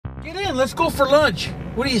Get in, let's go for lunch.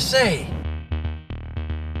 What do you say?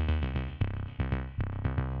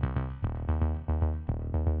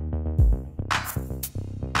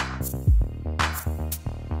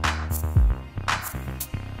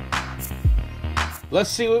 Let's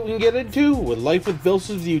see what we can get into with Life with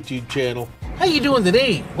BillSiff's YouTube channel. How you doing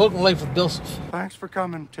today? Welcome to Life with BillSiff. Thanks for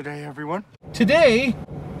coming today, everyone. Today,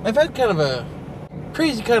 I've had kind of a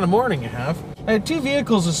crazy kind of morning, I had two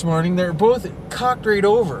vehicles this morning that are both cocked right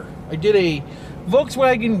over. I did a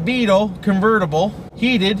Volkswagen Beetle convertible,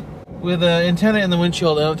 heated, with an antenna in the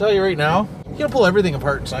windshield. And I'll tell you right now, you gotta pull everything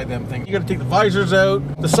apart inside them things. You gotta take the visors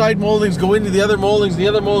out, the side moldings go into the other moldings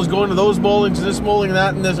go into those moldings, this molding,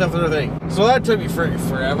 that, and this other thing. So that took me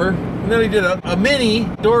forever. And then I did a mini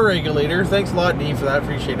door regulator. Thanks a lot, Dee, for that.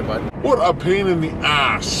 Appreciate it, bud. What a pain in the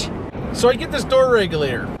ass. So I get this door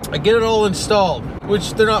regulator. I get it all installed,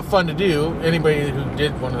 which they're not fun to do. Anybody who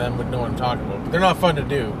did one of them would know what I'm talking about. But they're not fun to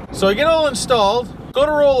do. So I get it all installed, go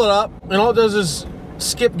to roll it up, and all it does is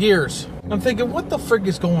skip gears. I'm thinking, what the frig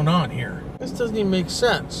is going on here? This doesn't even make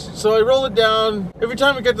sense. So I roll it down. Every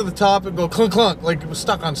time I get to the top, it go clunk clunk, like it was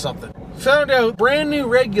stuck on something. Found out, brand new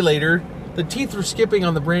regulator, the teeth were skipping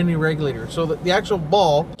on the brand new regulator. So the actual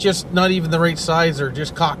ball, just not even the right size, or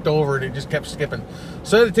just cocked over and it just kept skipping.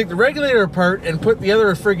 So I had to take the regulator apart and put the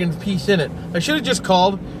other friggin' piece in it. I should have just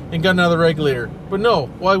called and got another regulator. But no,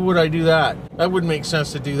 why would I do that? That wouldn't make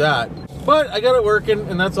sense to do that. But I got it working,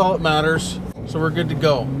 and that's all that matters. So we're good to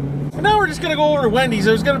go. And now we're just gonna go over to Wendy's.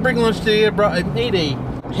 I was gonna bring lunch today. I made a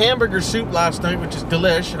hamburger soup last night, which is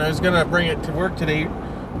delish, and I was gonna bring it to work today.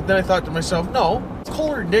 But then I thought to myself, no, it's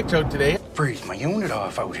colder than dicks out today. Freeze my unit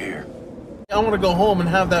off out here. I want to go home and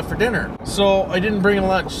have that for dinner. So I didn't bring a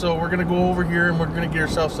lunch, so we're gonna go over here and we're gonna get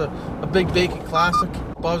ourselves a big bacon classic.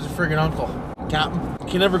 Bob's a friggin' uncle. Captain.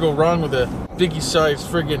 You can never go wrong with a biggie size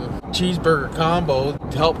friggin' cheeseburger combo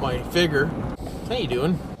to help my figure. How you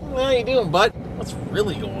doing? How you doing, bud? What's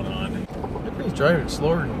really going on? Everybody's driving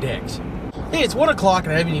slower than dicks. Hey, it's 1 o'clock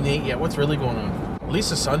and I haven't even ate yet. What's really going on? At least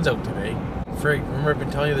the sun's out today. Frig, remember I've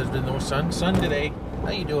been telling you there's been no sun? Sun today.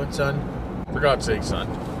 How you doing, son? For God's sake, son.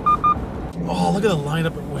 Oh, look at the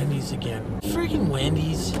lineup at Wendy's again. Freaking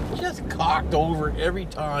Wendy's. Just cocked over every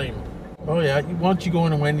time. Oh yeah, why don't you go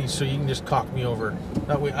into Wendy's so you can just cock me over?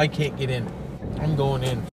 That way I can't get in. I'm going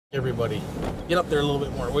in. Everybody, get up there a little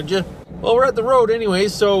bit more, would you? Well, we're at the road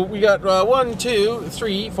anyways, so we got 1, 2,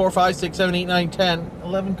 3, 4, 5, 6, 7, 8, 9, 10,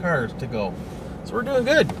 11 cars to go. So we're doing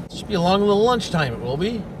good. It should be a long little lunchtime, it will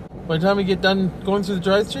be. By the time we get done going through the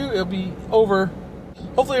drive-thru, it'll be over.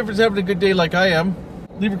 Hopefully everyone's having a good day like I am.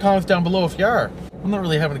 Leave your comments down below if you are. I'm not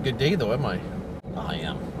really having a good day though, am I? Oh, I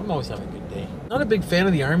am. I'm always having a good day. Not a big fan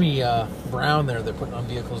of the Army brown there they're putting on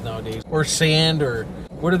vehicles nowadays. Or sand, or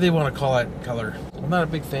what do they want to call that color? I'm not a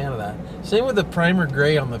big fan of that. Same with the primer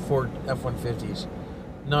gray on the Ford F-150s.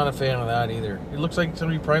 Not a fan of that either. It looks like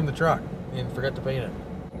somebody primed the truck and forgot to paint it.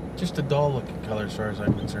 Just a dull looking color as far as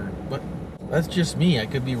I'm concerned. But that's just me. I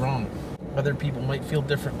could be wrong. Other people might feel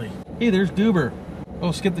differently. Hey, there's Goober.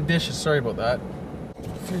 Oh, skip the dishes. Sorry about that.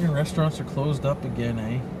 Friggin' restaurants are closed up again,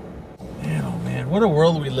 eh? Man, oh man, what a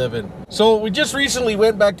world we live in. So we just recently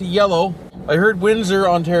went back to yellow. I heard Windsor,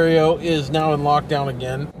 Ontario is now in lockdown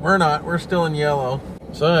again. We're not, we're still in yellow.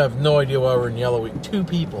 So I have no idea why we're in yellow. We 2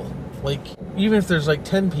 people. Like, even if there's like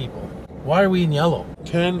 10 people, why are we in yellow?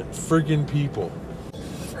 10 friggin' people.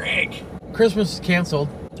 Frig. Christmas is canceled.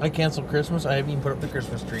 I canceled Christmas. I haven't even put up the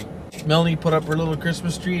Christmas tree. Melanie put up her little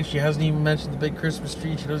Christmas tree and she hasn't even mentioned the big Christmas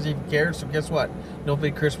tree. She doesn't even care. So guess what? No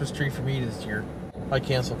big Christmas tree for me this year. I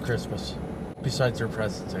canceled Christmas. Besides her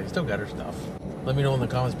presents, I still got her stuff. Let me know in the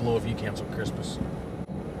comments below if you canceled Christmas.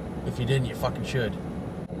 If you didn't, you fucking should.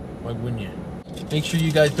 Why wouldn't you? Make sure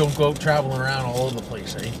you guys don't go out traveling around all over the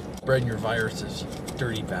place, eh? Spreading your viruses.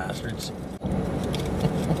 Dirty bastards.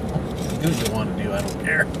 Do what you want to do, I don't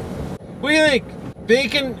care. What do you think?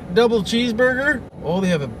 Bacon double cheeseburger? Oh, they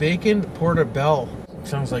have a bacon portobello.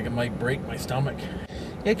 Sounds like it might break my stomach.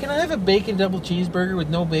 Yeah, can I have a bacon double cheeseburger with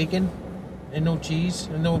no bacon? And no cheese?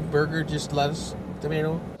 And no burger, just lettuce,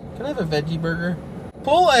 tomato? Can I have a veggie burger?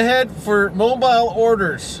 Pull ahead for mobile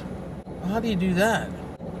orders. How do you do that?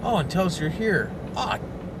 Oh, and tell us you're here. Ah,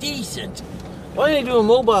 decent. Why are you doing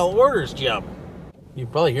mobile orders, Jim? You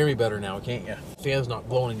can probably hear me better now, can't you? Fan's not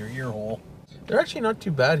blowing in your ear hole. They're actually not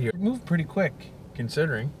too bad here. Move pretty quick,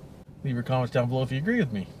 considering. Leave your comments down below if you agree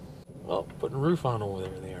with me. Well, putting a roof on over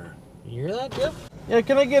there they are. You hear that, Jim? Yeah,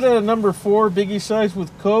 can I get a number 4 biggie size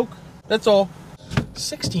with Coke? That's all.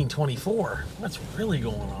 $16.24. What's really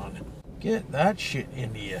going on? Get that shit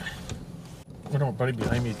into you. I don't know what buddy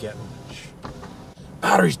behind me is getting.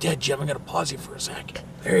 Battery's dead, Jim. I'm gonna pause you for a sec.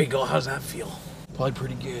 There you go. How's that feel? Probably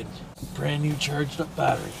pretty good. Brand new charged up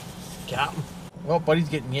battery. Captain. Well, buddy's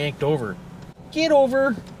getting yanked over. Get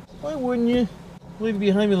over. Why wouldn't you? The lady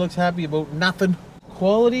behind me looks happy about nothing.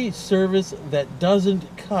 Quality service that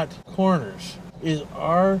doesn't cut corners is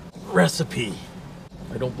our recipe.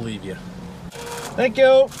 I don't believe you. Thank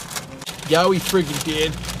you. Yeah, we friggin'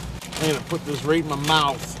 did. I'm gonna put this right in my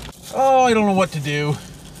mouth. Oh, I don't know what to do.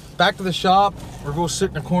 Back to the shop or go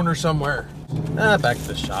sit in a corner somewhere. Back to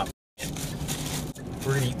the shop.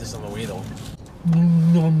 We're gonna eat this on the way though.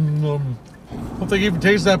 Nom, nom. Hope they gave you a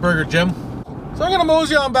taste of that burger, Jim. So I'm gonna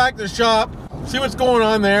mosey on back to the shop, see what's going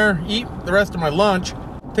on there, eat the rest of my lunch,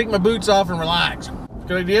 take my boots off and relax.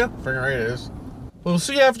 Good idea? Friggin' right it is. We'll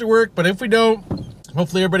see you after work, but if we don't,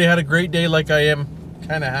 hopefully everybody had a great day like I am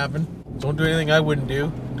kind of having. Don't do anything I wouldn't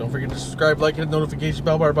do. Don't forget to subscribe, like, and hit the notification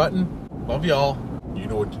bell bar button. Love y'all. You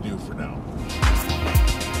know what to do for now.